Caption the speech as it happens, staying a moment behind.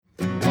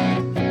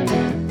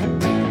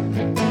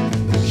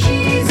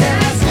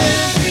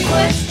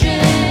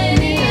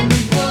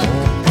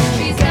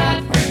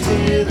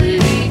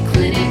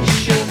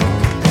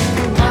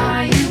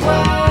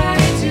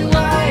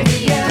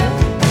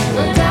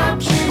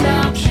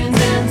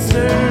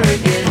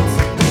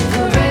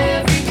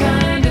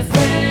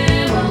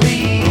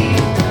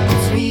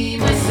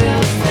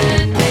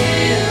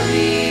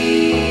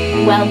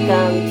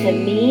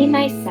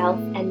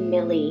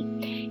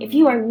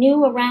you are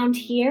new around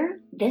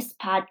here, this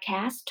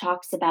podcast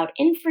talks about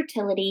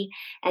infertility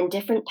and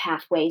different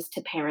pathways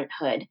to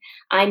parenthood.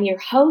 I'm your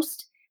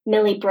host,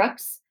 Millie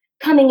Brooks,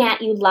 coming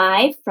at you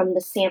live from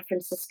the San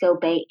Francisco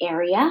Bay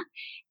Area.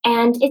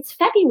 And it's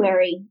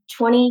February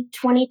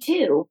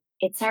 2022.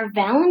 It's our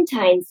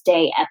Valentine's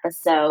Day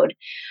episode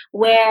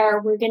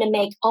where we're going to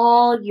make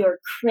all your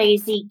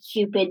crazy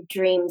Cupid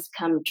dreams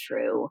come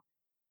true.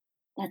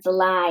 That's a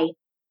lie.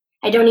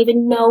 I don't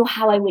even know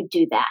how I would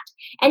do that.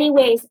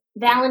 Anyways,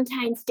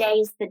 Valentine's Day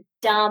is the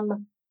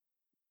dumb,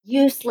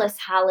 useless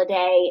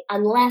holiday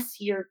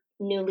unless you're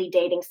newly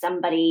dating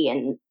somebody,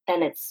 and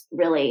then it's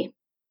really,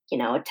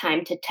 a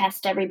time to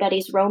test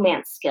everybody's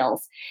romance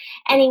skills.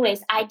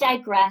 Anyways, I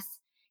digress.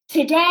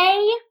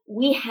 Today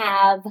we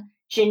have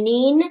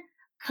Janine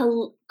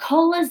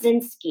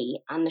Kolazinski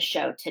on the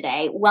show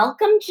today.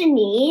 Welcome,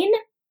 Janine.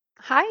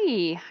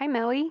 Hi,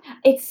 Millie.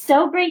 It's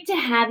so great to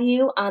have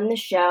you on the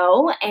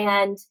show.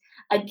 And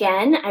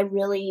again, I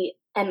really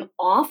am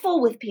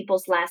awful with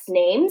people's last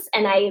names,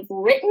 and I've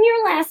written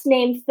your last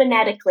name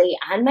phonetically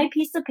on my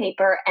piece of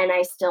paper, and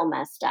I still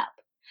messed up.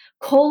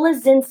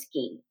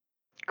 Kolazinski.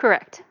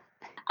 Correct.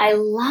 I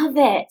love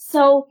it.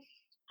 So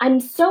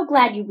I'm so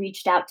glad you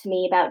reached out to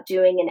me about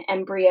doing an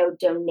embryo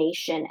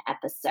donation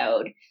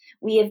episode.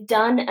 We have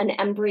done an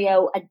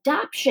embryo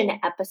adoption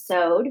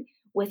episode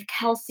with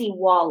Kelsey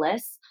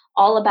Wallace,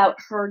 all about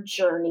her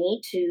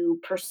journey to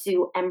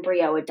pursue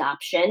embryo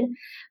adoption,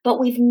 but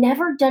we've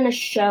never done a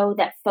show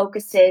that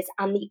focuses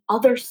on the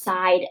other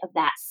side of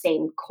that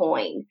same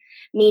coin,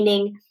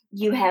 meaning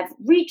you have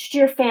reached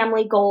your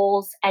family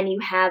goals and you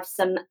have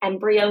some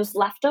embryos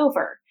left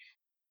over.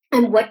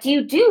 And what do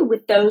you do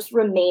with those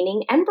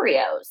remaining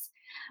embryos?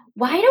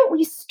 Why don't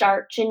we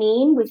start,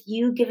 Janine, with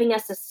you giving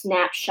us a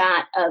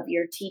snapshot of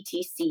your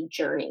TTC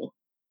journey?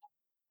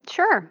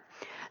 Sure.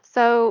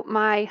 So,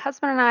 my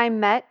husband and I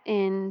met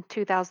in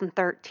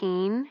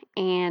 2013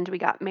 and we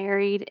got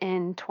married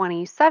in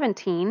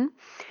 2017.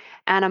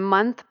 And a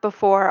month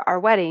before our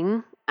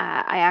wedding,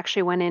 I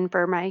actually went in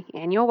for my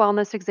annual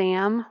wellness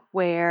exam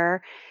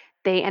where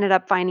they ended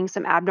up finding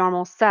some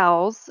abnormal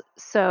cells.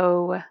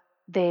 So,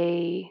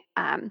 they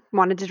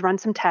wanted to run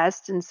some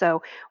tests. And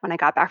so, when I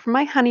got back from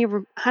my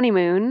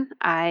honeymoon,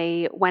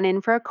 I went in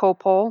for a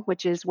copul,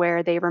 which is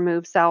where they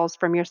remove cells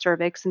from your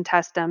cervix and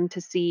test them to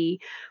see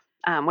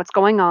what's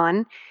going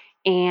on.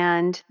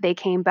 And they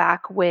came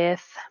back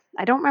with,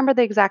 I don't remember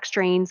the exact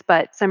strains,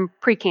 but some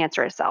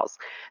precancerous cells.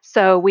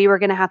 So we were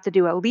going to have to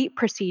do a LEEP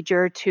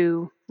procedure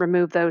to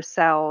remove those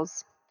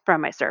cells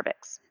from my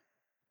cervix.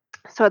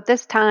 So at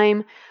this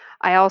time,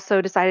 I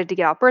also decided to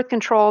get off birth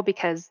control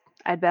because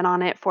I'd been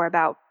on it for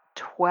about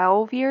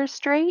 12 years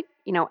straight,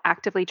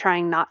 actively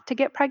trying not to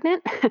get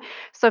pregnant.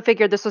 So I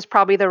figured this was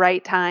probably the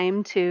right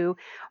time to,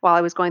 while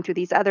I was going through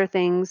these other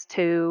things,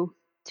 to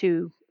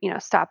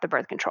stop the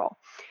birth control.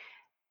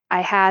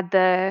 I had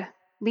the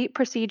LEEP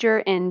procedure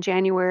in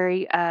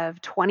January of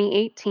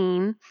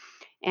 2018,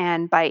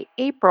 and by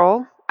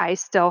April, I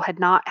still had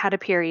not had a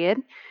period.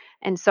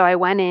 And so I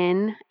went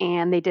in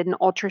and they did an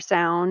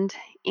ultrasound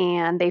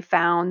and they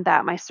found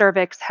that my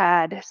cervix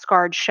had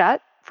scarred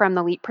shut from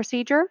the LEEP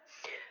procedure.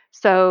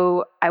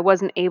 So I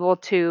wasn't able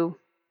to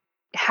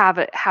have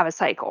a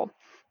cycle.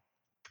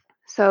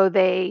 So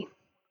they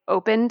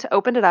opened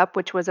it up,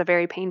 which was a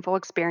very painful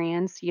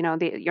experience.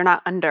 You're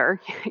not under,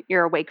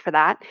 you're awake for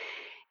that.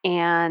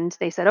 And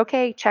they said,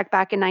 okay, check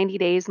back in 90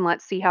 days and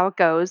let's see how it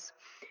goes.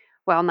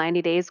 Well,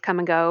 90 days come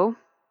and go,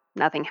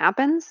 nothing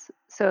happens.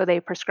 So they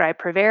prescribe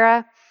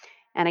Provera.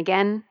 And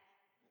again,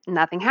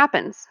 nothing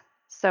happens.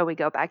 So we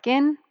go back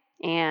in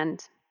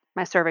and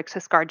my cervix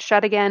has scarred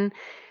shut again.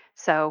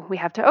 So we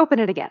have to open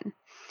it again.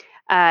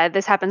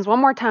 This happens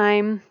one more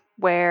time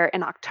where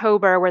in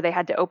October, where they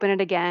had to open it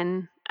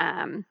again.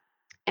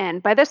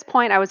 And by this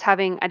point,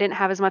 I didn't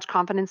have as much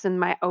confidence in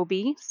my OB.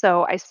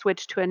 So I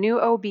switched to a new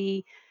OB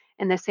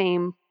in the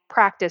same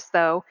practice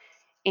though.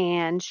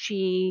 And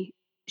she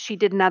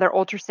did another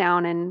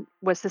ultrasound and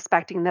was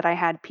suspecting that I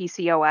had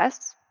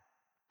PCOS,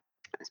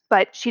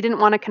 but she didn't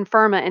want to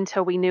confirm it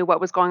until we knew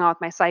what was going on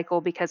with my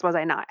cycle, because was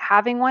I not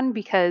having one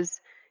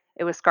because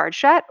it was scarred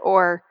shut,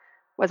 or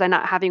was I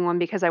not having one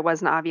because I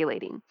wasn't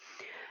ovulating?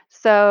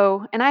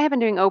 So, and I have been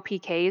doing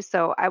OPKs,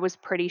 so I was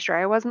pretty sure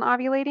I wasn't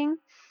ovulating.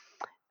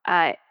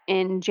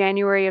 In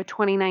January of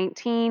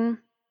 2019,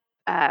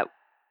 uh,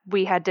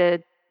 we had to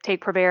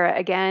take Provera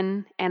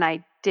again, and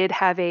I did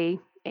have a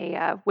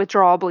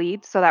withdrawal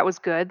bleed, so that was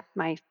good.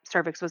 My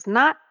cervix was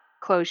not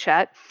closed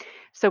shut,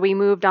 so we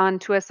moved on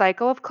to a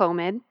cycle of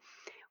Clomid,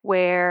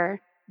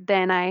 where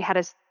then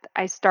I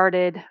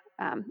started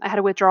I had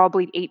a withdrawal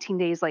bleed 18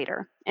 days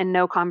later, and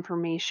no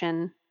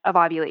confirmation of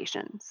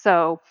ovulation.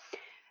 So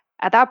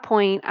at that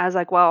point, I was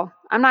like, well,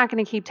 I'm not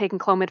going to keep taking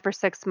Clomid for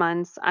 6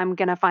 months. I'm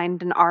going to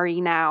find an RE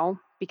now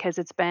because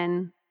it's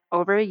been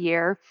over a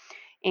year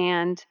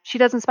and she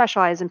doesn't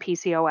specialize in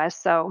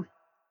PCOS. So,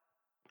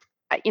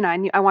 I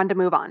wanted to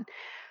move on.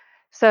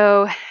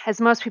 So, as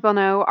most people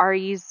know,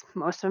 REs,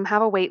 most of them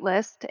have a wait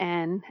list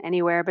and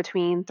anywhere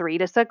between 3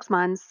 to 6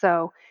 months.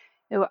 So,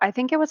 I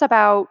think it was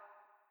about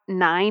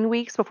 9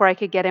 weeks before I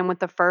could get in with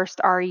the first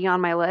RE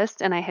on my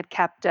list, and I had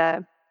kept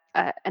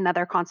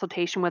another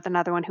consultation with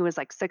another one who was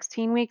like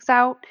 16 weeks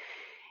out,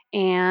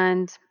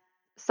 and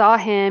saw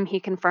him. He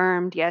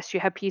confirmed, yes, you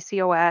have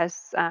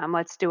PCOS.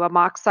 Let's do a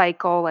mock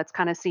cycle. Let's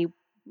kind of see,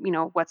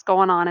 what's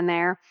going on in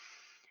there.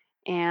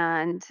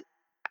 And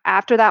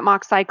after that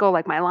mock cycle,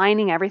 like my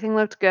lining, everything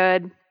looked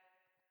good.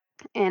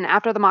 And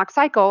after the mock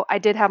cycle, I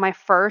did have my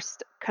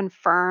first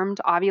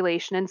confirmed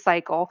ovulation and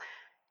cycle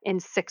in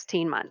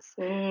 16 months.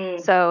 Mm.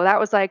 So that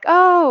was like,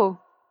 oh,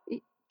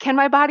 can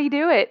my body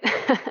do it?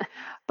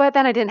 But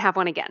then I didn't have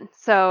one again.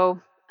 So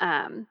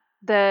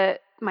the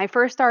my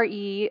first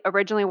RE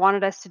originally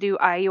wanted us to do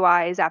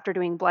IUIs after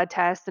doing blood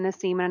tests and a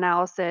semen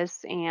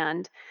analysis.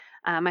 And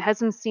my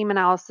husband's semen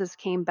analysis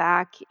came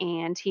back,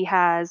 and he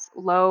has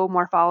low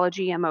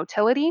morphology and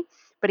motility,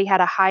 but he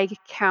had a high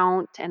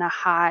count and a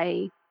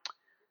high,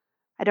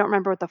 I don't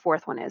remember what the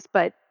fourth one is,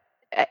 but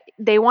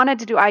they wanted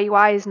to do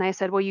IUIs, and I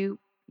said, well,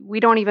 we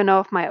don't even know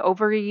if my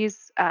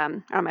ovaries,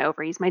 or my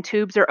ovaries, my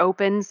tubes are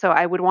open, so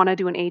I would want to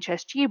do an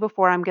HSG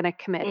before I'm going to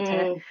commit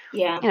to,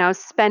 Yeah.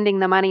 spending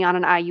the money on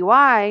an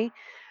IUI.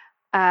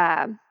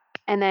 Uh,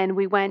 and then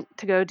we went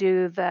to go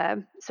do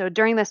so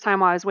during this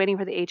time while I was waiting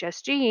for the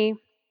HSG,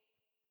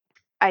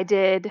 I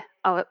did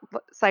a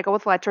cycle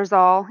with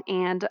letrozole,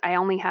 and I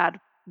only had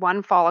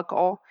one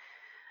follicle.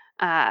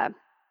 Uh,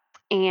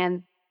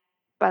 and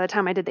by the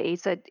time I did the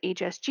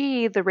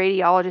HSG, the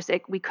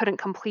radiologist, we couldn't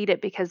complete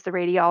it because the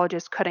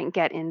radiologist couldn't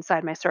get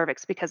inside my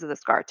cervix because of the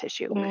scar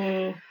tissue.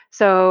 Mm.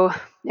 So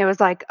it was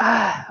like,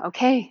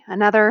 okay,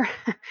 another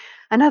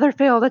another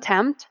failed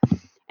attempt.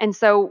 And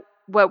so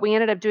what we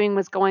ended up doing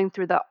was going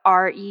through the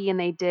RE, and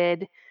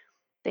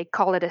they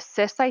call it a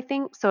CIS, I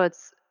think. So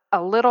it's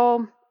a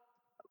little,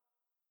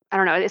 I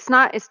don't know.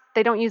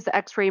 They don't use the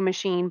x-ray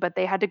machine, but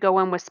they had to go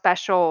in with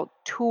special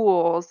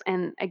tools.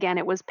 And again,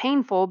 it was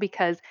painful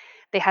because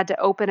they had to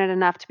open it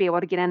enough to be able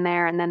to get in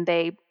there. And then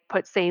they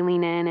put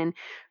saline in. And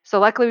so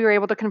luckily we were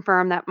able to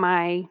confirm that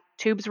my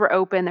tubes were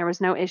open. There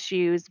was no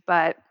issues,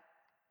 but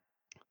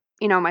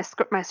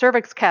my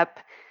cervix kept,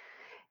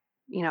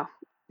 you know,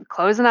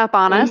 closing up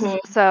on us.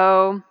 Mm-hmm.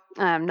 So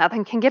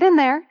nothing can get in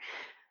there.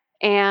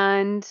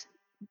 And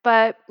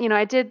but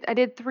I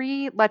did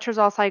 3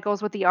 letrozole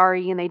cycles with the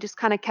RE, and they just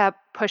kind of kept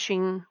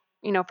pushing,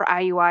 for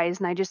IUIs,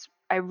 and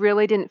I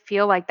really didn't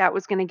feel like that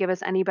was going to give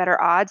us any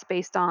better odds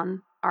based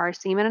on our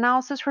semen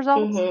analysis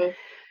results. Mm-hmm.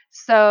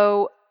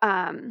 So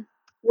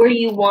Were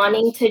you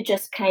wanting to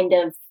just kind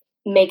of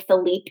make the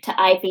leap to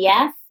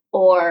IVF,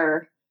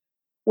 or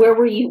where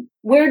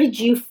did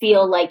you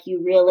feel like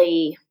you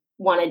really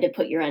wanted to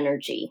put your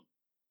energy?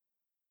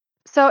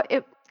 so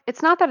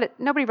it's not that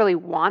nobody really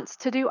wants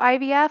to do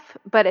IVF,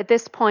 but at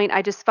this point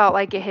I just felt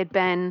like it had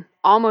been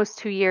almost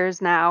 2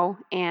 years now,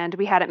 and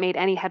we hadn't made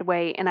any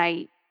headway, and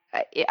I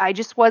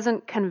just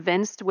wasn't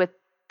convinced with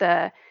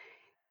the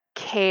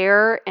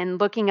care and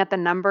looking at the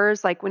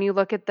numbers. Like when you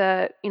look at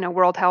the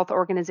World Health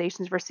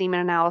Organizations for semen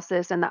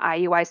analysis and the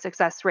IUI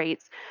success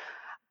rates,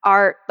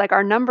 our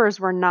numbers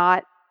were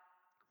not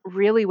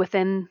really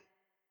within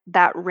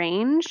that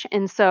range.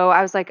 And so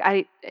I was like,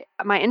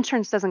 my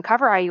insurance doesn't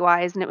cover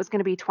IUIs, and it was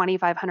going to be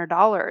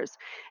 $2,500.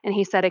 And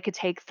he said it could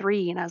take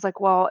 3. And I was like,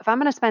 well, if I'm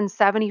going to spend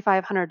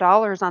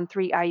 $7,500 on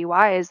 3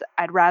 IUIs,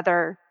 I'd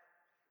rather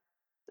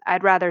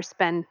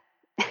spend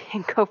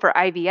and go for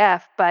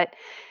IVF. But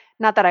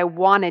not that I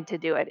wanted to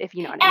do it, if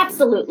you know what I mean.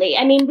 Absolutely.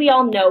 I mean, we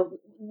all know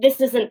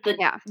this isn't the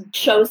Yeah.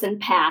 chosen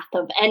path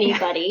of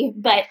anybody,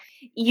 but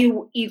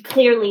you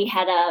clearly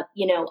had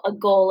a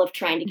goal of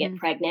trying to get Mhm.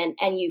 pregnant,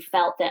 and you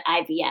felt that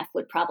IVF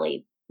would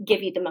probably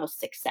give you the most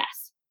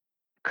success.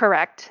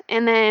 Correct.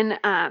 And then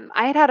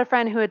I had a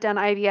friend who had done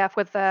IVF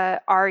with the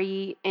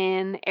RE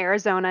in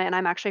Arizona, and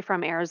I'm actually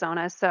from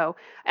Arizona. So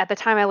at the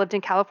time I lived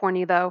in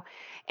California, though.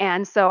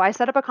 And so I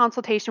set up a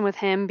consultation with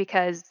him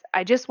because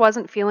I just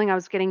wasn't feeling I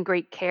was getting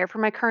great care for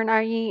my current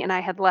RE, and I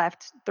had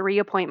left 3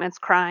 appointments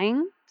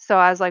crying. So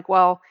I was like,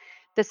 well,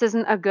 this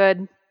isn't a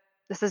good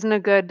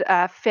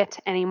fit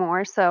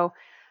anymore. So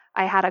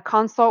I had a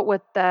consult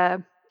with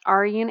the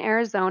RE in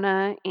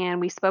Arizona, and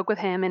we spoke with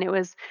him, and it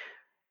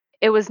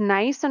was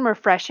nice and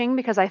refreshing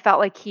because I felt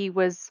like he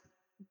was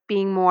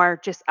being more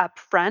just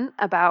upfront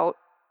about,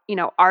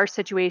 our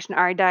situation,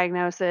 our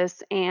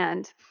diagnosis.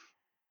 And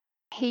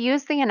he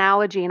used the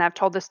analogy, and I've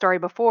told this story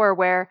before,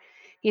 where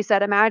he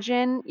said,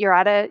 imagine you're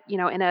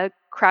in a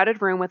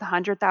crowded room with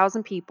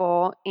 100,000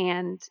 people,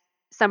 and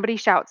somebody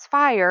shouts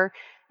fire,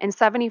 and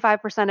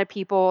 75% of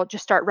people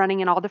just start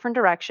running in all different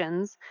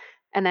directions.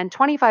 And then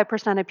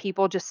 25% of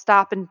people just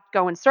stop and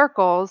go in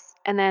circles.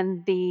 And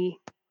then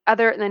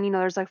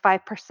there's like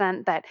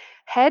 5% that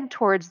head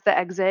towards the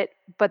exit,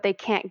 but they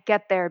can't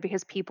get there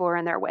because people are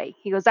in their way.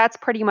 He goes, that's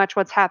pretty much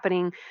what's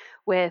happening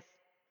with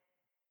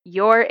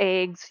your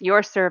eggs,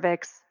 your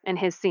cervix, and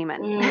his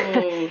semen.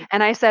 Mm.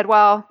 And I said,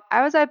 well,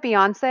 I was at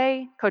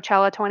Beyonce,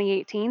 Coachella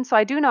 2018, so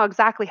I do know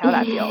exactly how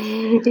that feels.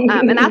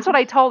 And that's what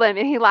I told him,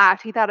 and he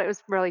laughed. He thought it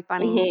was really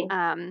funny.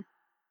 Mhm.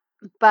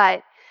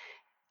 But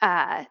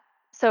uh,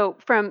 So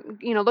from,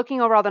 looking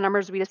over all the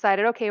numbers, we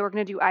decided, okay, we're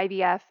going to do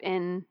IVF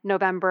in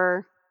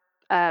November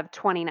of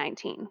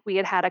 2019. We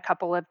had had a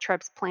couple of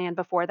trips planned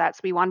before that,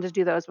 so we wanted to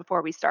do those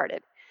before we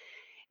started.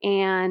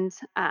 And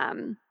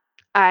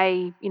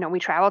we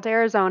traveled to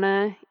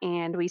Arizona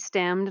and we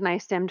stemmed, and I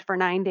stemmed for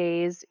 9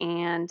 days.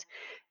 And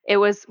it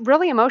was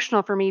really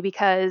emotional for me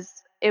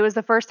because it was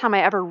the first time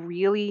I ever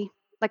really,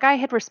 like, I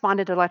had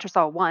responded to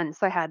letrozole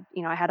once. I had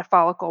a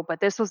follicle,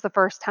 but this was the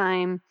first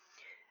time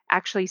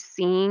actually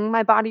seeing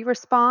my body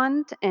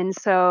respond. And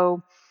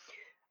so,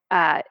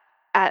 uh,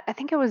 I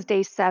think it was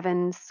day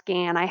 7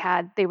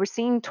 scan, they were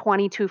seeing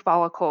 22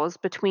 follicles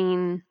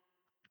between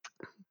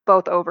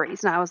both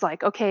ovaries. And I was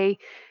like, okay,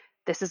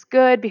 this is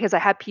good because I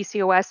had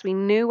PCOS. We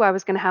knew I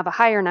was going to have a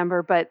higher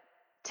number, but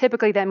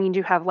typically that means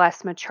you have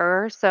less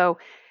mature. So,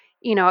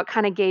 it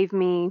kind of gave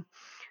me,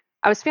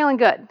 I was feeling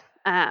good.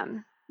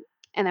 Um,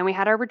 and then we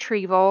had our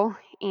retrieval.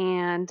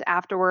 And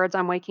afterwards,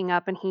 I'm waking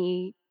up and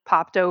he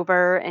popped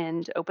over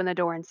and opened the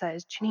door and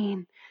says,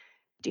 Janine,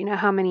 did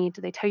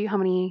they tell you how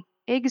many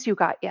eggs you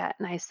got yet?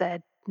 And I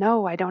said,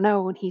 no, I don't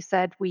know. And he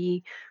said,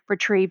 we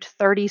retrieved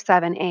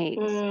 37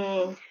 eggs.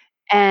 Mm.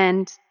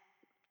 And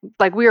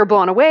like, we were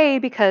blown away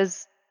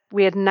because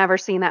we had never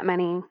seen that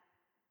many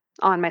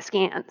on my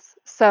scans.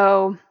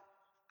 So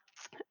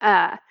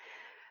uh,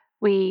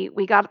 we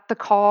got the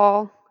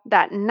call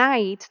that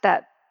night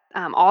that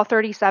all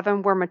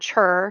 37 were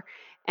mature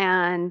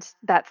and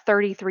that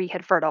 33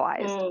 had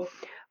fertilized. Mm.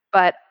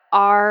 But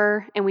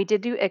and we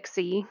did do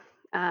ICSI,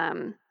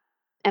 um,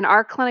 and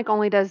our clinic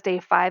only does day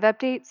 5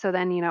 updates. So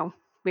then,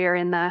 we're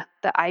in the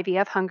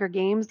IVF Hunger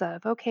Games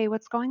of, okay,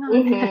 what's going on?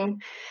 Mhm.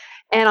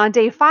 And on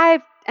day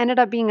 5 ended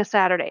up being a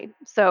Saturday.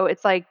 So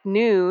it's like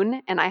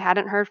noon and I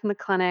hadn't heard from the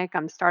clinic.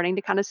 I'm starting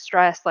to kind of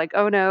stress, like,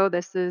 oh no,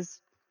 this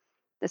is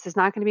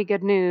not going to be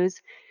good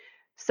news.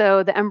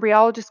 So the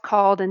embryologist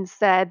called and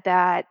said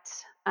that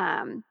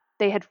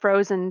they had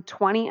frozen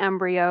 20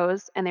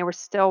 embryos and they were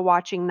still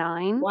watching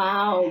 9.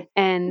 Wow.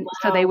 And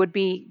so they Wow. would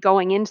be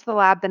going into the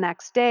lab the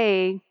next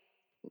day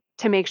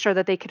to make sure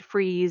that they could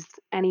freeze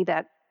any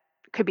that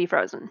could be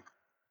frozen.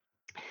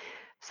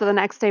 So the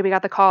next day we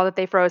got the call that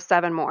they froze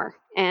 7 more.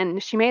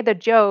 And she made the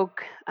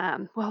joke,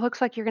 well, it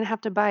looks like you're going to have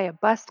to buy a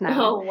bus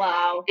now. Oh,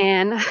 wow.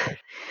 And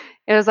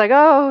it was like,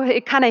 oh,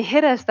 it kind of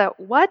hit us that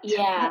what?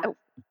 Yeah.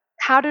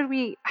 How did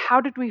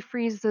we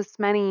freeze this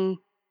many?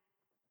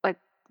 Like,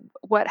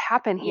 what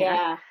happened here?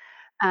 Yeah.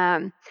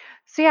 Um,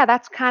 so yeah,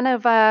 that's kind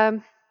of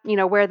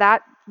where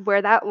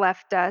that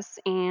left us,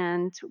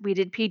 and we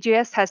did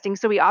PGS testing.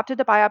 So we opted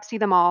to biopsy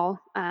them all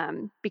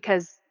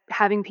because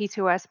having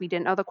PCOS, we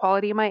didn't know the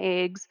quality of my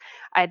eggs.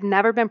 I'd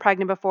never been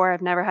pregnant before.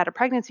 I've never had a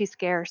pregnancy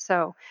scare,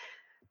 so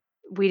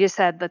we just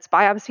said let's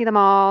biopsy them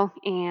all,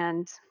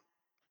 and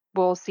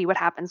we'll see what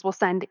happens. We'll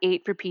send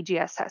 8 for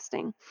PGS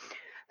testing.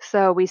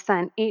 So we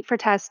sent 8 for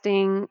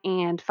testing,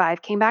 and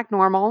 5 came back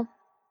normal.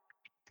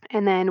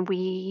 And then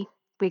we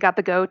got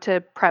the go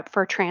to prep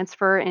for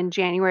transfer in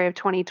January of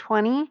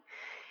 2020,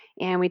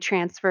 and we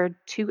transferred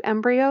 2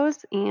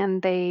 embryos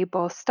and they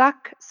both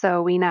stuck.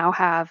 So we now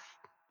have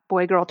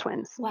boy girl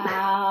twins.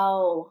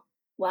 Wow.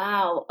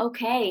 Wow.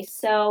 Okay.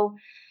 So,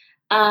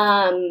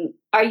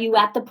 are you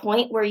at the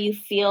point where you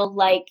feel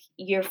like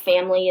your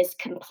family is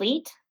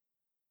complete?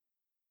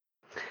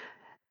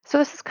 So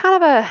this is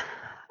kind of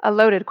a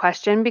loaded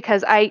question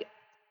because I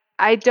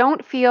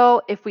don't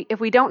feel if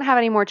we don't have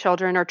any more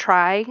children or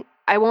try,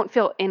 I won't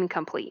feel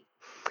incomplete.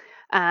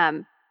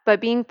 Um, but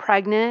being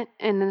pregnant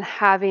and then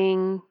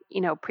having,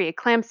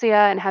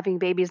 preeclampsia and having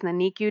babies in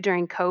the NICU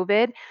during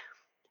COVID,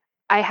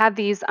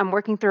 I'm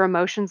working through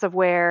emotions of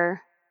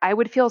where I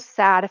would feel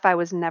sad if I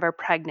was never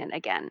pregnant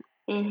again.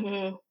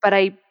 Mhm. But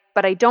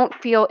I don't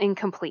feel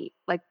incomplete,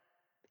 like,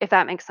 if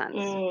that makes sense.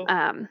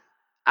 Mm.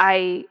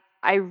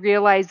 I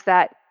realize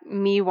that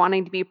me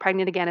wanting to be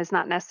pregnant again is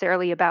not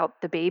necessarily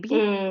about the baby,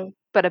 Mm.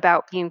 but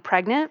about being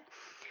pregnant.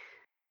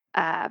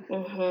 Uh,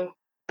 Mhm.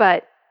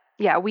 but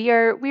yeah, we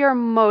are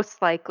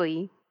most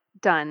likely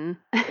done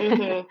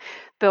Mhm.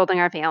 building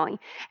our family.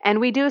 And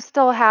we do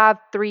still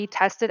have 3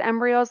 tested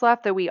embryos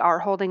left that we are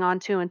holding on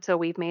to until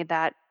we've made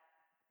that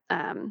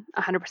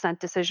 100%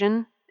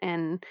 decision.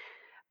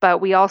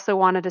 But we also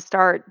wanted to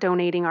start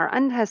donating our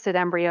untested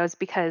embryos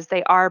because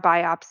they are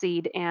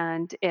biopsied,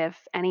 and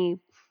if any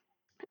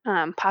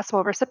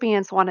possible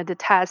recipients wanted to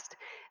test,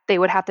 they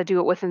would have to do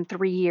it within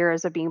 3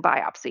 years of being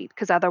biopsied,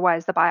 because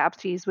otherwise the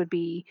biopsies would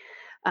be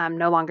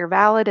no longer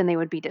valid and they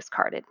would be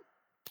discarded.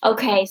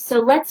 Okay, so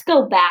let's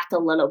go back a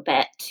little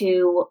bit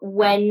to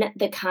when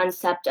the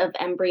concept of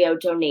embryo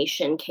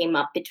donation came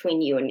up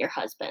between you and your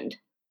husband.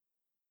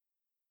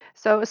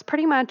 So it was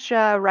pretty much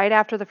right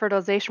after the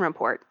fertilization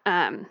report.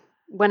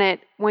 When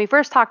we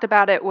first talked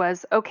about it,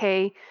 was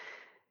okay.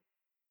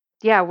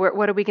 Yeah,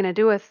 what are we going to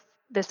do with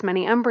this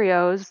many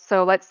embryos?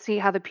 So let's see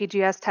how the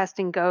PGS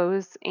testing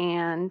goes,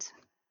 and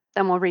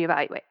then we'll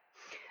reevaluate.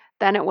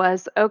 Then it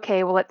was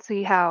okay. Well, let's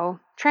see how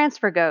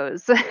transfer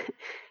goes,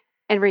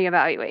 and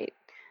reevaluate.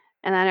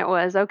 And then it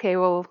was okay.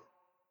 Well,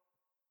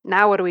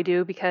 now what do we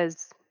do?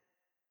 Because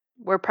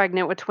we're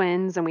pregnant with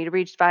twins and we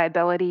reached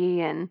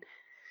viability, and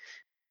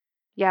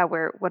yeah,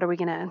 what are we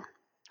gonna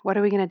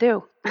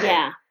do?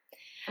 Yeah.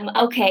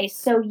 Okay,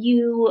 so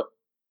you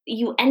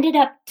ended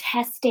up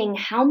testing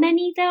how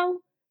many though?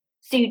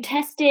 So you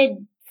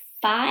tested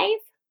 5?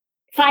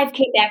 5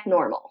 came back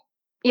normal.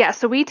 Yeah,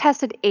 so we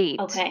tested 8,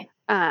 Okay.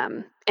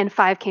 and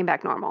 5 came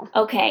back normal.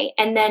 Okay,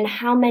 and then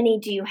how many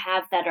do you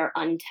have that are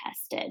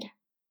untested?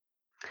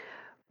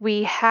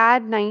 We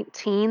had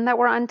 19 that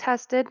were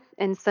untested,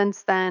 and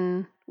since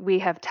then we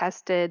have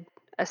tested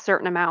a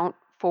certain amount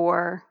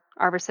for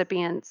our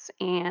recipients,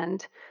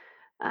 and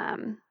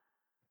um,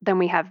 then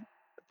we have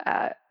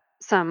uh,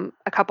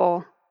 a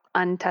couple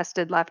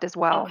untested left as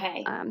well,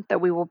 Okay. that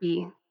we'll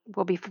be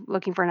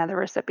looking for another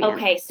recipient.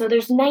 Okay, so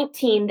there's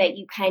 19 that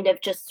you kind of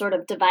just sort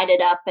of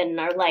divided up and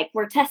are like,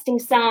 we're testing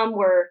some,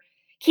 we're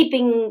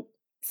keeping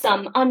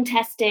some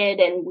untested,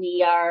 and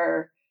we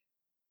are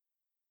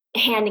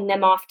handing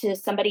them off to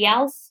somebody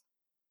else?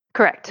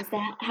 Correct. Is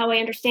that how I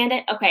understand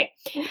it? Okay.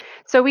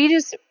 So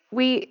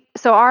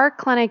our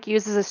clinic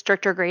uses a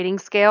stricter grading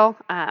scale.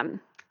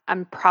 I'm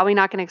probably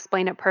not going to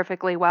explain it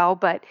perfectly well,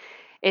 but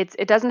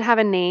it doesn't have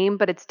a name,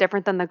 but it's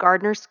different than the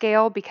Gardner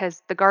scale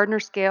because the Gardner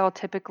scale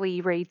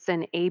typically rates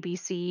an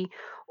ABC,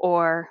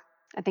 or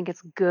I think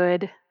it's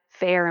good,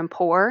 fair, and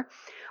poor.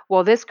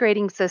 Well, this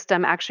grading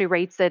system actually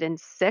rates it in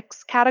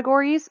 6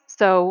 categories.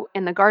 So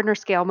in the Gardner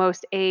scale,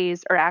 most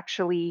A's are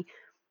actually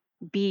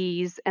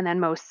B's, and then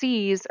most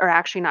C's are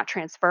actually not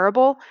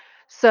transferable.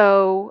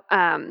 So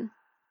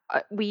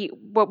we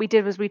what we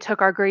did was we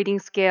took our grading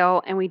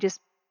scale and we just,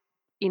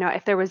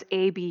 if there was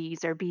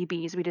ABs or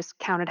BBs, we just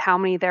counted how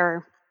many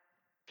there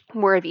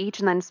were of each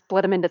and then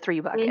split them into 3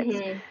 buckets.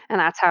 Mhm. And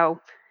that's how.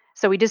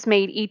 So we just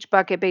made each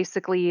bucket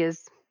basically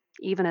as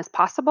even as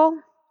possible,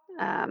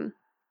 um,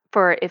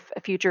 for if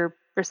a future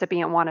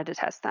recipient wanted to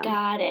test them.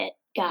 Got it.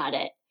 Got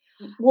it.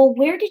 Well,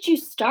 where did you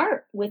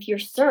start with your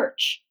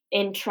search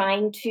in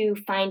trying to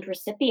find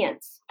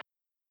recipients?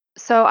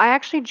 So I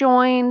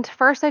joined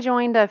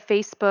a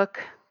Facebook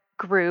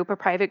group, a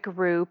private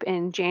group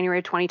in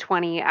January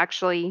 2020,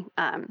 actually,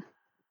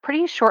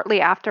 pretty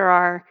shortly after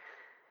our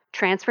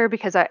transfer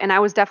because I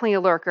was definitely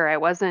a lurker. I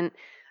was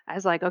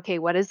like, okay,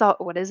 what is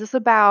this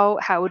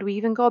about? How would we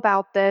even go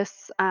about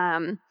this?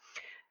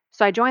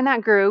 So I joined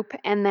that group,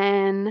 and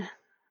then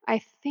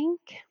I think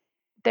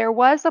there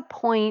was a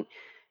point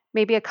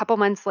maybe a couple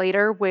months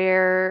later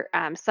where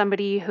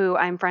somebody who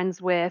I'm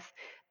friends with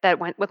that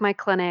went with my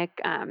clinic,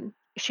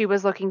 she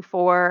was looking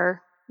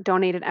for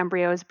donated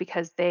embryos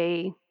because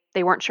they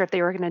weren't sure if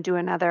they were going to do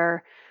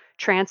another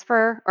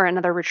transfer or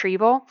another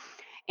retrieval.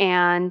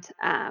 And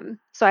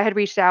so I had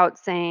reached out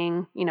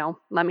saying,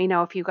 let me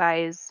know if you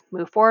guys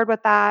move forward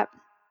with that.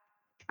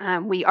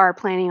 We are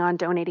planning on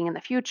donating in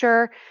the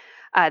future.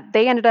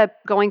 They ended up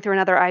going through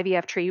another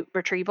IVF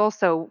retrieval,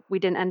 so we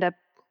didn't end up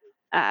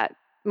uh,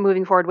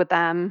 moving forward with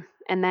them.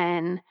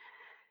 And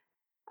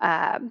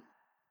um,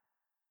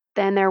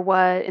 then there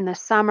was in the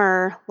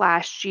summer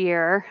last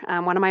year,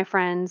 one of my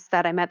friends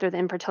that I met through the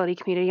infertility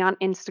community on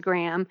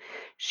Instagram,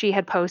 she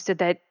had posted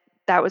that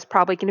that was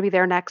probably going to be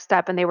their next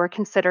step and they were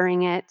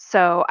considering it.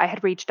 So I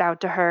had reached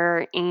out to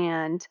her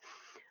and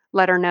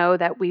let her know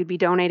that we'd be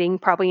donating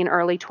probably in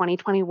early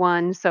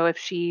 2021. So if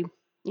she,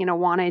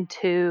 wanted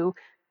to,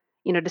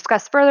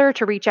 discuss further,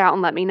 to reach out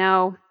and let me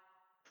know.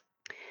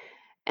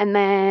 And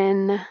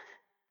then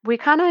we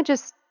kinda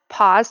just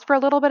paused for a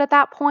little bit at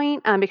that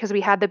point, because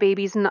we had the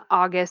babies in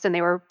August and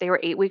they were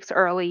 8 weeks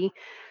early,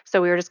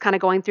 so we were just kinda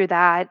going through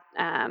that,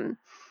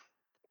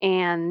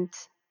 and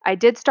I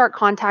did start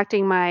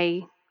contacting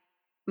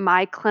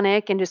my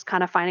clinic and just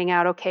kind of finding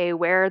out, okay,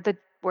 where are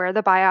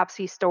the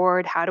biopsies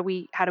stored? How do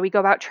we go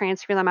about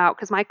transferring them out?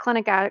 Because my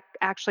clinic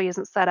actually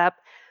isn't set up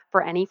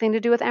for anything to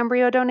do with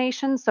embryo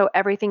donation, so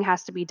everything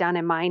has to be done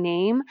in my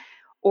name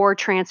or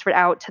transferred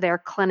out to their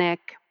clinic,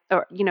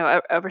 or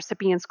a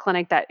recipient's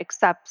clinic that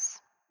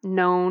accepts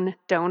known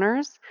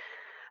donors,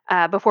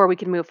 before we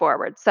can move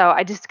forward. So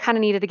I just kind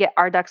of needed to get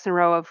our ducks in a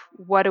row of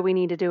what do we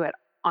need to do it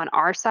on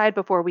our side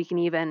before we can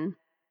even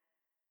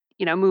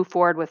move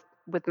forward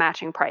with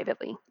matching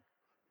privately.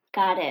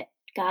 Got it.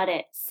 Got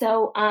it.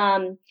 So,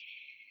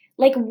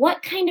 like,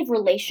 what kind of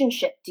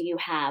relationship do you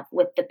have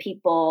with the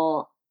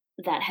people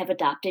that have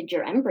adopted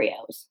your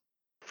embryos?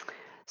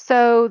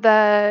 So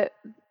the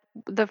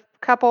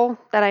couple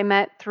that I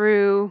met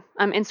through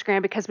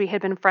Instagram, because we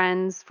had been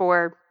friends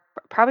for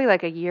probably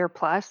like a year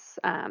plus.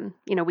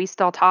 We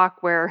still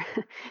talk. We're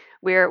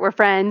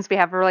friends. We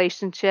have a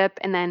relationship.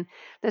 And then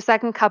the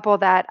second couple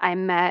that I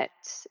met,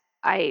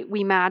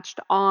 we matched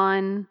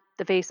on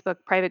the Facebook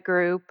private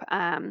group.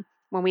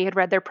 When we had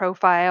read their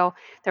profile,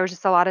 there was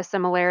just a lot of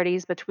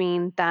similarities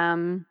between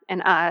them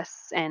and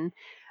us, and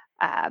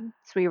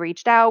so we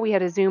reached out, we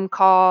had a Zoom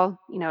call,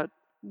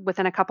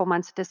 within a couple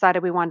months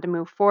decided we wanted to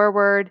move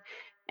forward.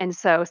 And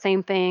so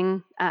same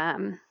thing.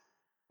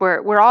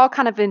 We're all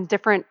kind of in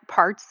different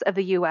parts of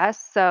the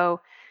US.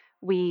 So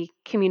we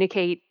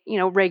communicate,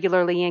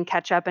 regularly and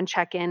catch up and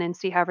check in and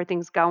see how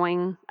everything's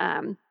going.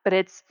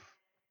 But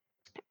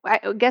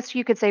I guess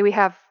you could say we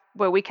have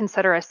what we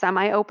consider a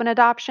semi-open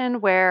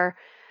adoption, where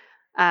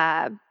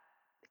uh,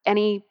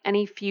 any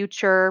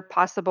future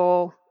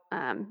possible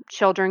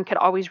children could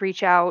always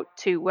reach out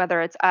to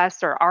whether it's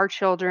us or our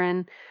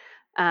children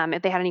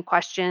if they had any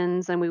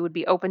questions, and we would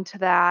be open to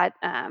that.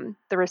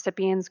 The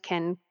recipients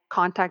can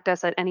contact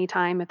us at any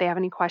time if they have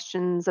any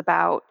questions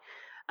about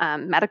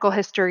medical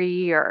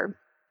history or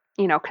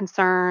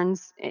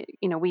concerns.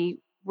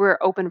 We're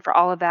open for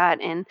all of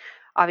that, and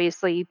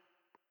obviously,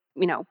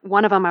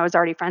 one of them I was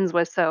already friends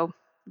with, so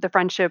the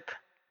friendship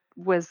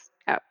was,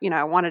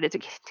 I wanted it to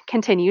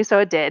continue, so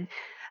it did.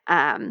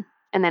 Um,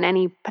 and then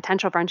any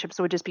potential friendships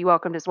would just be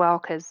welcomed as well,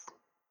 because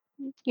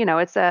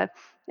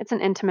it's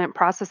an intimate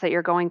process that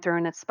you're going through,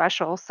 and it's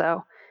special.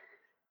 So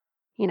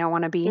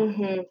want to be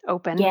Mhm.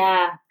 open.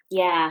 Yeah,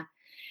 yeah.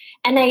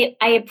 And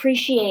I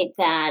appreciate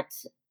that,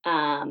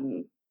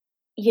 um,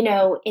 in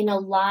a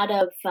lot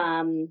of,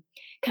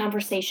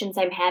 conversations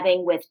I'm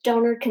having with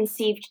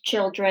donor-conceived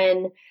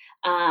children,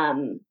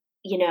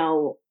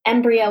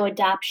 embryo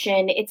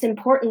adoption, it's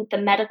important, the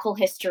medical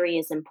history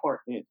is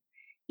important,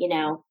 you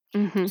know?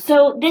 Hmm.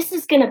 So this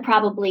is gonna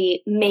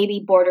probably maybe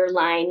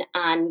borderline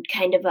on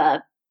kind of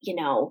a,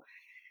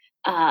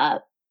 uh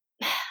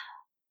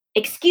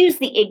excuse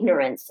the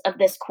ignorance of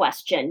this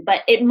question,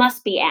 but it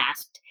must be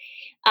asked.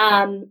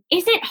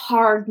 Is it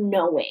hard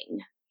knowing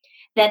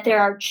that there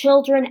are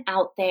children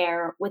out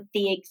there with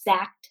the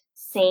exact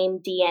same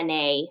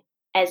DNA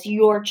as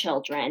your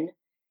children,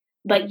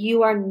 but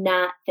you are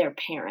not their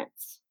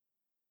parents?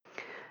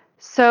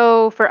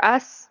 So for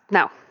us,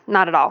 no,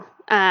 not at all.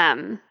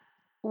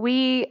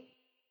 We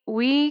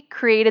we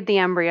created the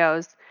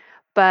embryos,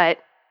 but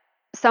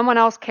someone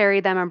else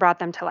carried them and brought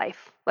them to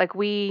life. Like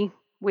we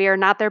are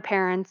not their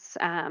parents.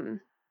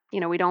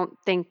 We don't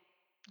think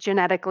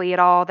genetically at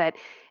all that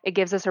it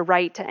gives us a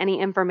right to any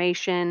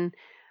information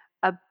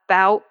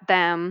about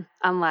them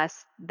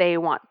unless they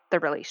want the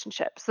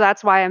relationship. So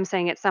that's why I'm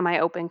saying it's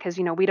semi-open, because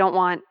we don't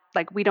want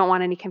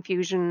any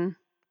confusion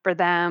for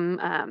them,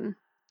 and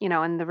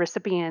the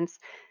recipients,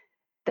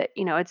 that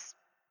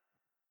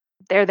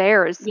they're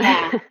theirs.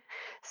 Yeah.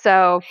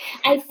 So,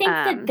 I think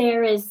that um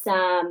there is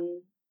I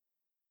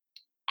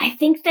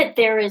think that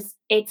there is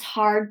it's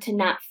hard to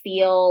not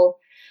feel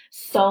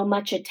so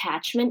much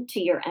attachment to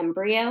your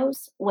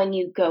embryos when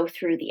you go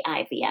through the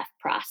IVF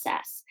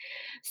process.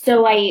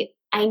 So I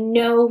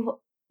know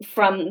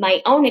from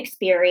my own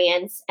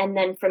experience and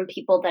then from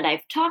people that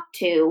I've talked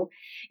to,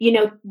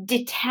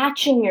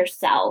 detaching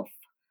yourself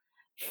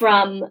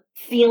from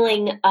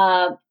feeling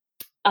a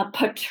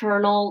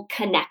paternal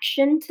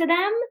connection to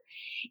them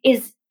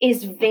is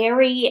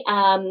very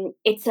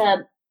it's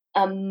a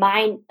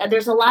mind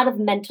there's a lot of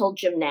mental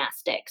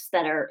gymnastics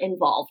that are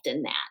involved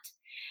in that.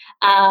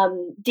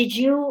 Did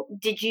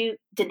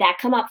that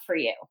come up for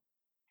you?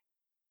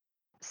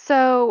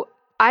 so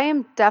I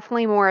am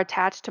definitely more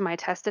attached to my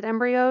tested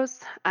embryos.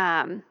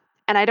 And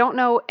I don't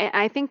know, and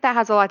I think that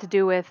has a lot to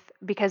do with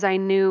because I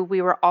knew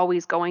we were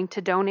always going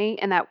to donate,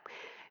 and that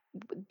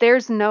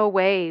there's no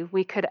way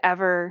we could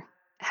ever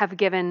have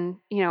given,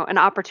 an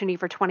opportunity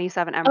for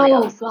 27 Oh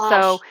embryos. So,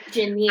 gosh,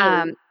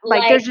 Janine,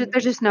 like like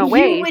there's just no you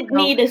way. would So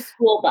need a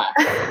school bus.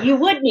 You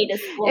would need a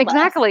school bus.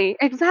 exactly,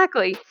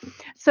 exactly.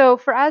 So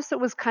for us, it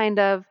was kind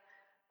of,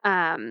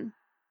 um,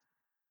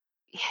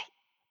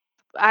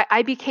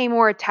 I became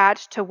more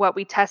attached to what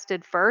we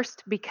tested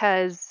first,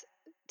 because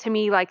to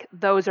me, like,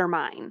 those are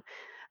mine,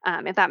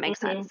 if that makes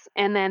Mhm. sense.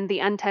 And then the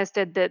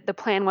untested, the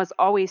plan was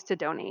always to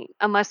donate,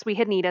 unless we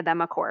had needed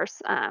them, of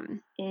course.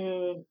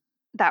 Mm,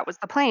 That was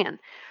the plan.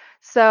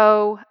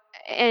 So,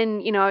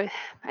 and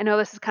I know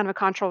this is kind of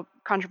a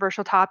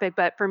controversial topic,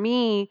 but for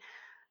me,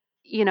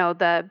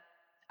 the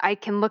I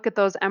can look at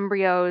those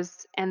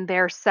embryos and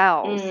their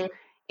cells, mm,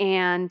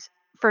 and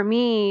for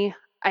me,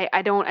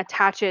 I don't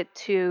attach it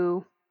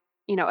to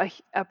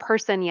a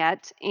person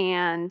yet,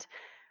 and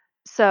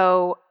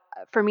so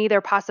for me, they're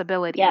yeah.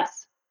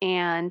 possibilities,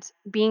 and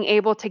being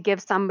able to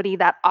give somebody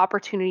that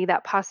opportunity,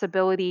 that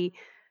possibility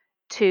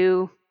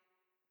to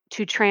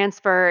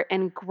transfer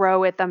and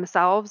grow it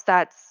themselves,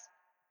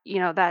 you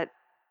know that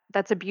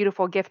that's a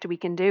beautiful gift we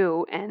can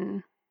do.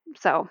 And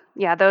so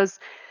yeah, those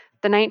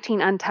the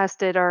 19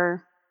 untested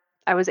are,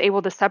 I was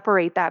able to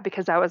separate that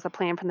because that was the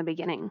plan from the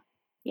beginning.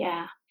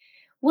 Yeah.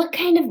 What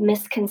kind of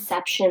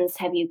misconceptions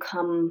have you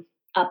come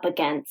up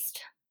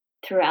against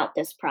throughout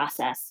this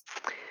process?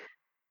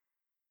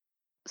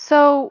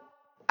 So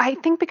I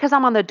think because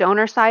I'm on the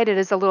donor side, it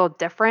is a little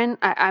different.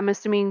 I'm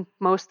assuming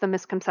most of the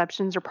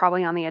misconceptions are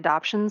probably on the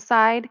adoption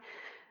side.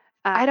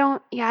 I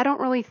don't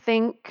really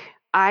think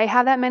I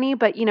have that many,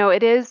 but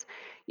it is,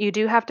 you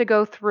do have to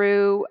go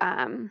through,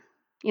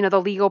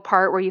 the legal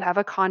part where you have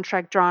a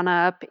contract drawn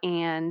up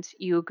and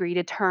you agree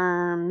to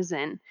terms,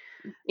 and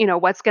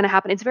what's going to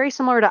happen. It's very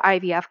similar to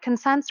IVF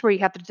consents, where you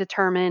have to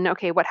determine,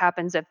 okay, what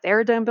happens if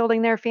they're done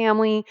building their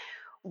family,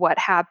 what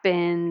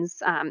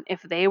happens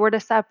if they were to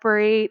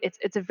separate.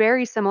 It's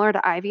very similar to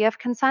IVF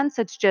consents.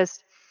 It's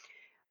just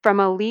from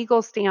a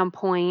legal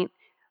standpoint,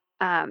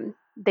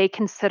 they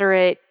consider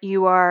it,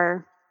 you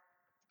are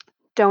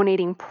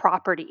donating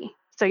property.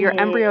 So your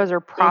Mm, embryos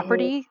are mhm.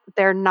 property.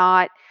 They're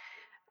not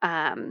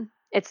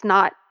it's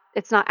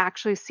not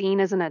actually seen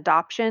as an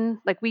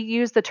adoption. Like, we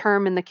use the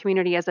term in the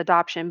community as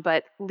adoption,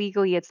 but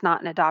legally it's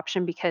not an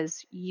adoption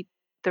because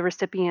the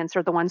recipients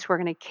are the ones who are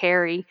going to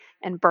carry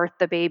and birth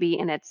the baby,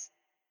 and it's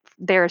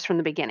theirs from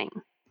the beginning.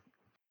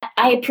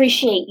 I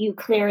appreciate you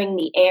clearing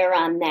the air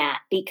on that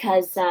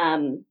because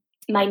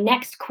my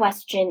next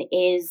question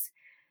is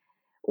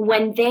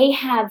when they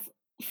have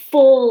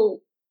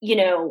full,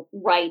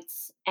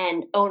 rights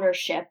and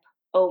ownership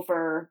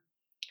over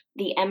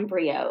the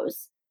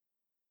embryos,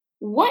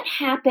 what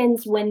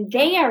happens when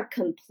they are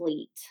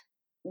complete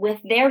with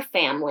their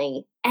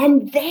family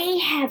and they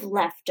have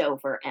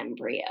leftover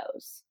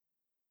embryos?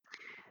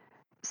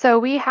 So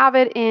we have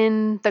it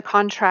in the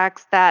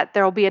contracts that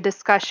there will be a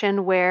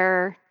discussion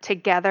where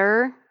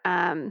together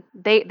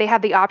they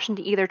have the option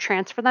to either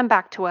transfer them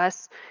back to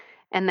us,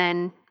 and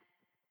then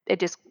they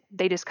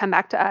just come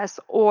back to us,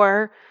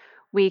 or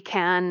we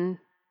can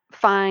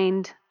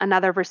find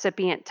another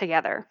recipient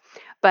together.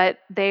 But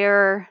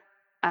they're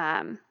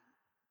um,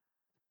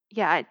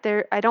 yeah,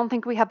 there. I don't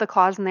think we have the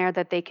clause in there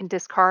that they can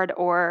discard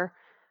or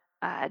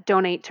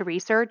donate to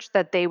research.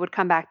 That they would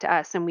come back to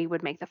us and we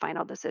would make the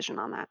final decision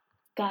on that.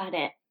 Got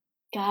it.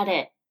 Got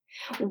it.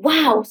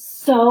 Wow,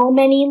 so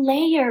many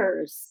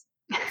layers.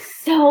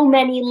 So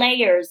many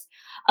layers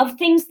of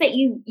things that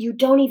you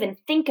don't even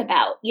think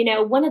about.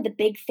 One of the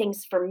big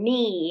things for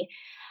me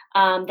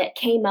that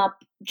came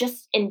up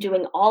just in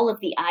doing all of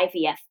the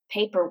IVF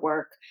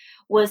paperwork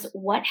was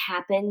what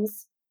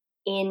happens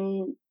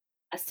in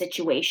a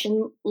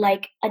situation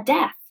like a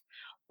death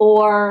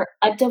or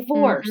a Hmm.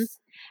 divorce.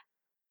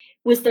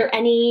 Was there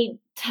any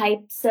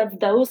types of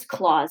those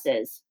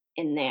clauses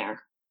in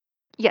there?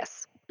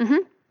 Yes.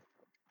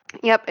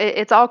 Yep.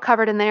 It's all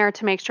covered in there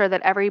to make sure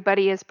that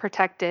everybody is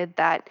protected.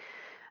 That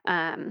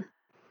um,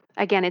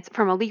 again, it's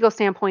from a legal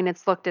standpoint,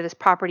 it's looked at as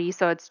property,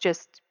 so it's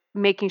just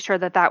making sure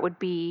that that would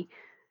be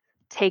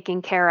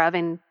taken care of,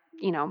 and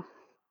you know,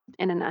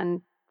 in an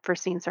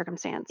unforeseen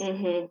circumstance.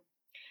 Mhm.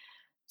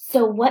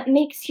 So what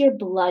makes your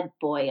blood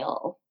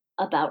boil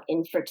about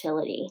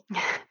infertility?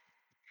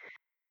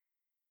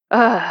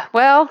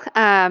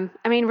 I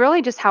mean,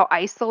 really, just how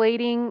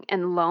isolating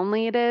and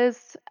lonely it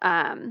is.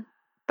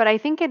 But I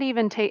think it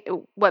even take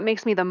what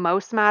makes me the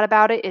most mad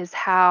about it is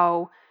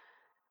how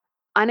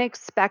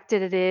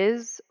unexpected it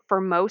is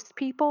for most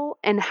people,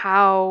 and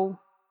how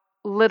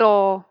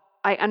little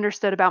I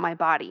understood about my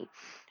body.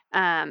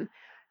 Um,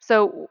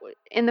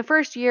 in the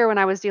first year when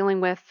I was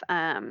dealing with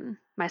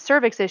my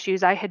cervix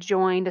issues, I had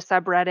joined a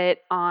subreddit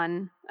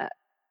on,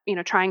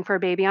 trying for a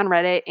baby on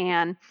Reddit,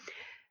 and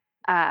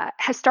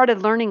has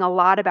started learning a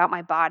lot about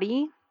my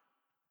body.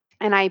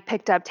 And I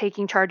picked up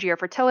Taking Charge of Your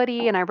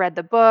Fertility, and I read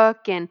the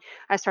book, and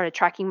I started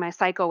tracking my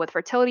cycle with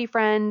Fertility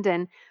Friend.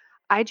 And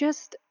I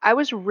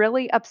was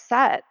really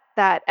upset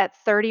that at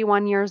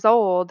 31 years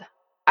old,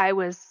 I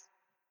was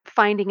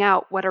finding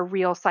out what a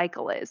real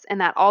cycle is, and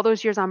that all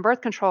those years on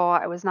birth control,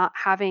 I was not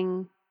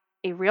having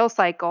a real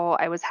cycle.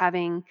 I was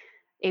having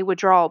a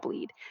withdrawal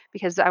bleed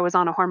because I was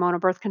on a hormonal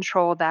birth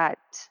control that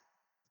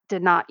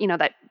did not,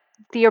 that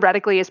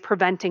theoretically is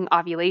preventing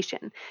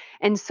ovulation.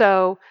 And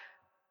so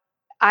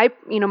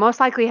most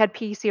likely had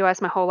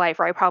PCOS my whole life,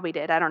 or I probably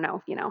did. I don't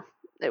know.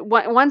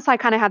 Once I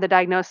kind of had the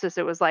diagnosis,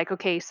 it was like,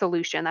 okay,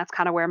 solution. That's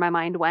kind of where my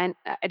mind went.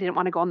 I didn't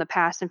want to go in the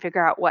past and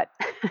figure out what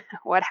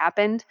what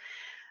happened.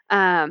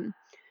 Um,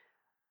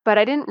 but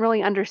I didn't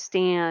really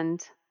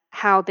understand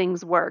how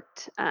things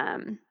worked.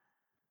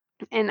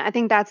 And I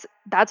think that's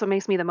what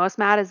makes me the most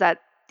mad is that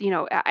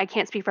I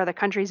can't speak for other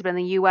countries, but in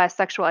the U.S.,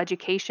 sexual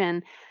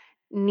education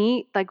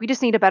need like we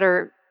just need a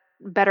better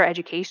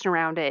education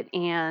around it.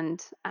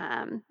 And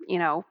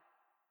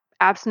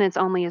abstinence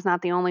only is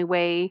not the only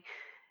way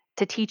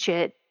to teach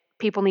it.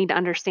 People need to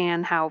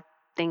understand how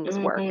things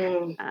work.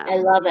 Mhm. I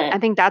love it. I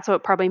think that's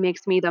what probably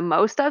makes me the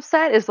most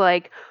upset is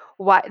like,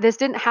 why this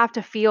didn't have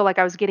to feel like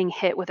I was getting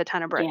hit with a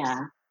ton of bricks,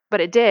 Yeah.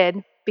 but it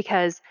did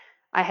because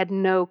I had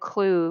no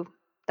clue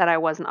that I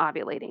wasn't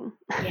ovulating.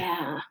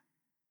 Yeah.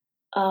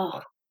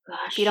 Oh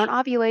If you don't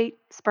gosh. ovulate,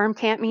 sperm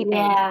can't meet egg.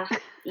 Yeah.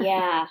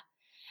 Yeah.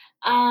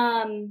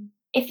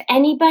 If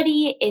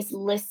anybody is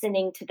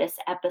listening to this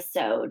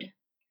episode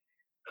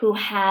who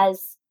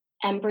has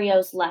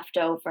embryos left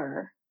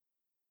over,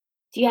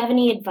 do you have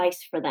any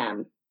advice for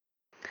them?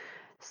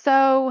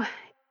 So,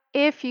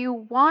 if you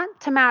want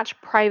to match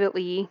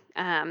privately,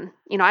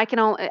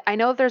 I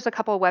know there's a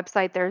couple of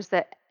websites. There's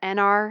the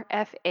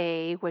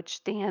NRFA, which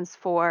stands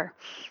for,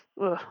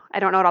 ugh, I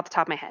don't know it off the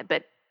top of my head,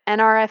 but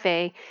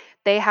NRFA.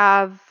 They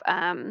have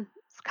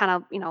it's kind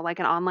of like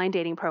an online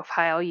dating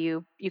profile.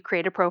 You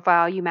create a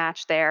profile, you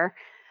match there.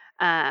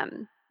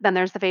 Then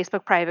there's the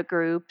Facebook private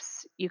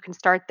groups. You can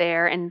start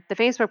there, and the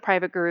Facebook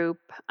private group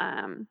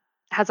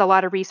has a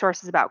lot of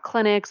resources about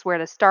clinics, where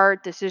to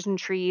start, decision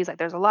trees. Like,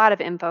 there's a lot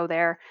of info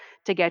there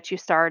to get you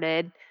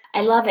started.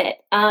 I love it.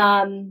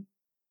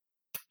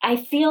 I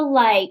feel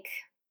like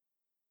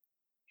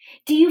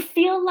do you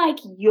feel like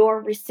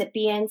your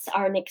recipients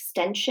are an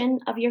extension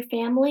of your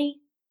family?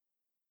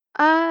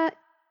 Uh,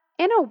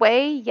 In a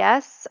way,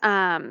 yes.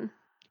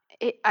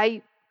 It,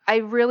 I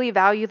really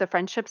value the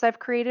friendships I've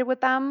created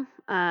with them.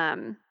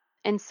 And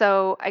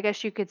so I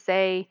guess you could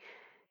say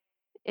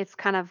it's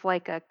kind of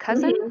like a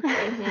cousin.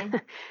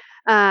 Mhm,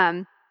 mhm.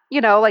 um,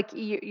 like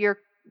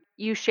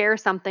you share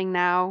something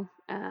now.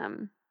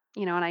 And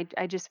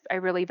I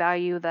really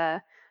value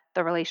the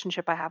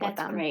relationship I have with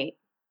That's them. great.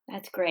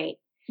 That's great.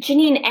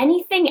 Janine,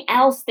 anything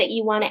else that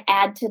you want to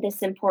add to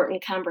this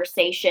important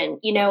conversation?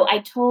 I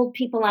told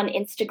people on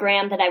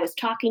Instagram that I was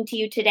talking to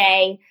you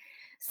today.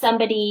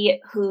 Somebody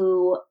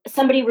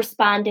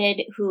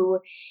responded who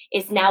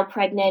is now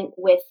pregnant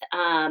with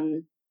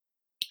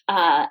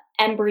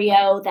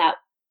embryo that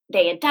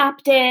they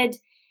adopted.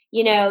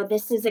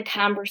 This is a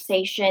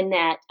conversation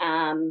that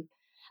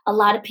a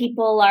lot of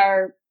people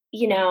are,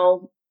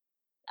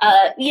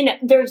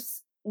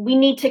 there's we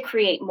need to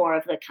create more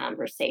of the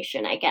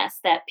conversation, I guess,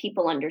 that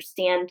people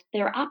understand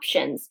their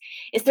options.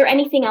 Is there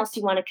anything else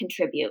you want to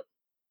contribute?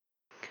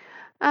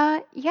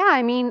 Yeah,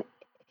 I mean,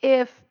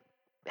 if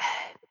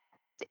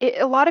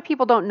a lot of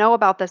people don't know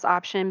about this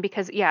option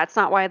because, yeah, it's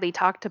not widely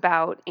talked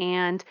about.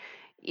 And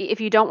if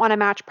you don't want to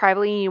match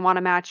privately and you want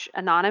to match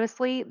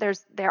anonymously,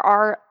 there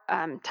are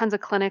tons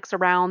of clinics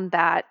around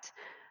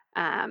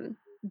um,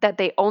 that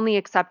they only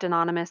accept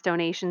anonymous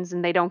donations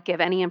and they don't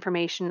give any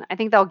information. I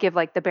think they'll give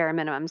like the bare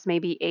minimums,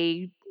 maybe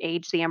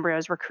age the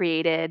embryos were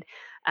created,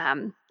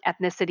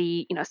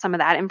 ethnicity, some of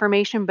that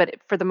information. But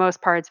for the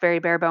most part, it's very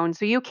bare bones.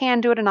 So you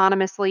can do it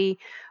anonymously,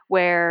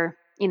 where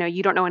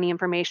you don't know any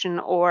information,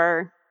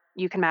 or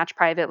you can match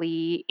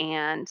privately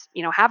and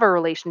have a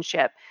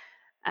relationship.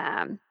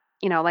 Um,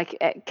 like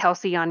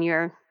Kelsey on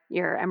your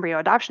embryo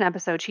adoption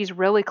episode, she's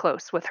really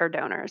close with her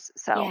donors.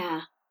 So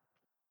Yeah,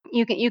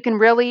 you can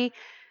really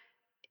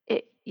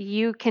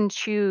you can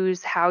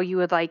choose how you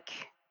would like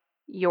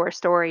your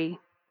story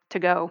to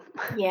go.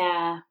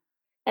 yeah,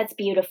 that's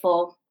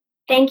beautiful.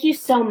 Thank you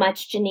so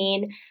much,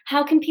 Janine.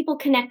 How can people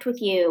connect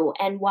with you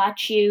and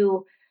watch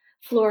you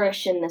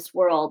flourish in this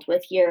world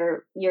with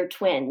your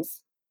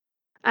twins?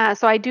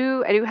 So I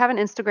do have an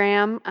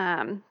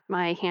Instagram.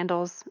 My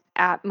handle's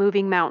at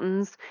Moving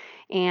Mountains,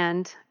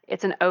 and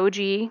it's an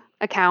OG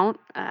account.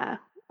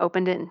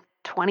 Opened in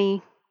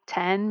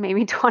 2010,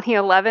 maybe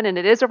 2011, and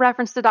it is a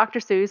reference to Dr.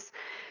 Seuss.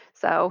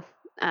 So,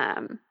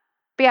 but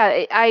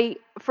yeah,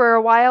 for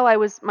a while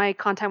my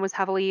content was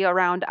heavily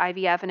around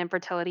IVF and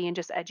infertility and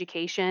just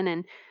education,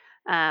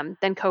 and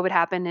then COVID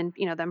happened, and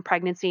then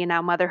pregnancy and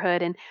now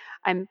motherhood, and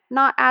I'm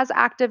not as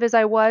active as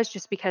I was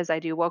just because I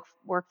do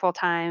work full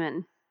time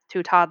and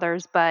two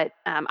toddlers. But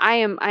I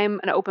am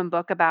an open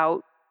book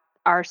about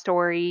our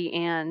story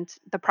and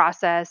the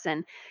process,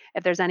 and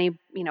if there's any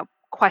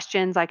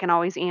questions, I can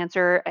always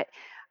answer.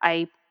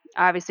 I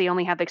obviously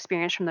only have the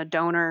experience from the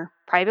donor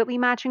privately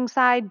matching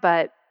side,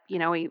 but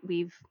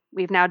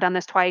we've now done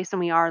this twice,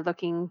 and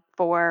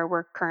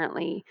we're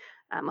currently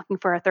looking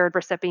for a third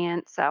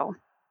recipient. So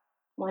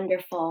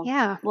Wonderful.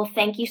 yeah. Well,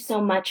 thank you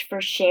so much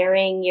for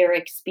sharing your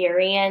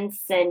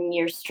experience and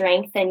your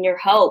strength and your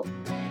hope.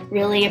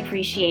 Really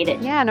appreciate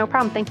it. Yeah, no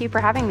problem. Thank you for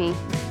having me.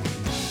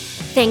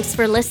 Thanks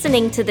for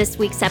listening to this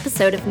week's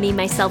episode of Me,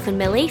 Myself, and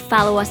Millie.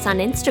 Follow us on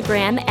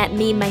Instagram at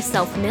Me,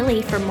 Myself,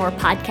 Millie for more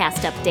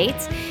podcast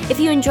updates. If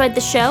you enjoyed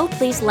the show,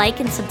 please like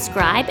and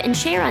subscribe and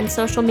share on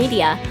social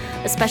media.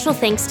 A special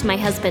thanks to my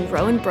husband,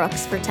 Rowan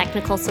Brooks, for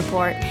technical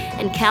support,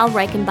 and Cal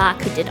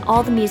Reichenbach, who did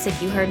all the music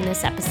you heard in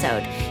this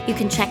episode. You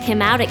can check him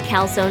out at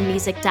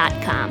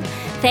calzonemusic.com.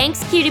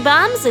 Thanks, cutie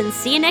bombs, and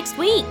see you next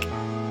week.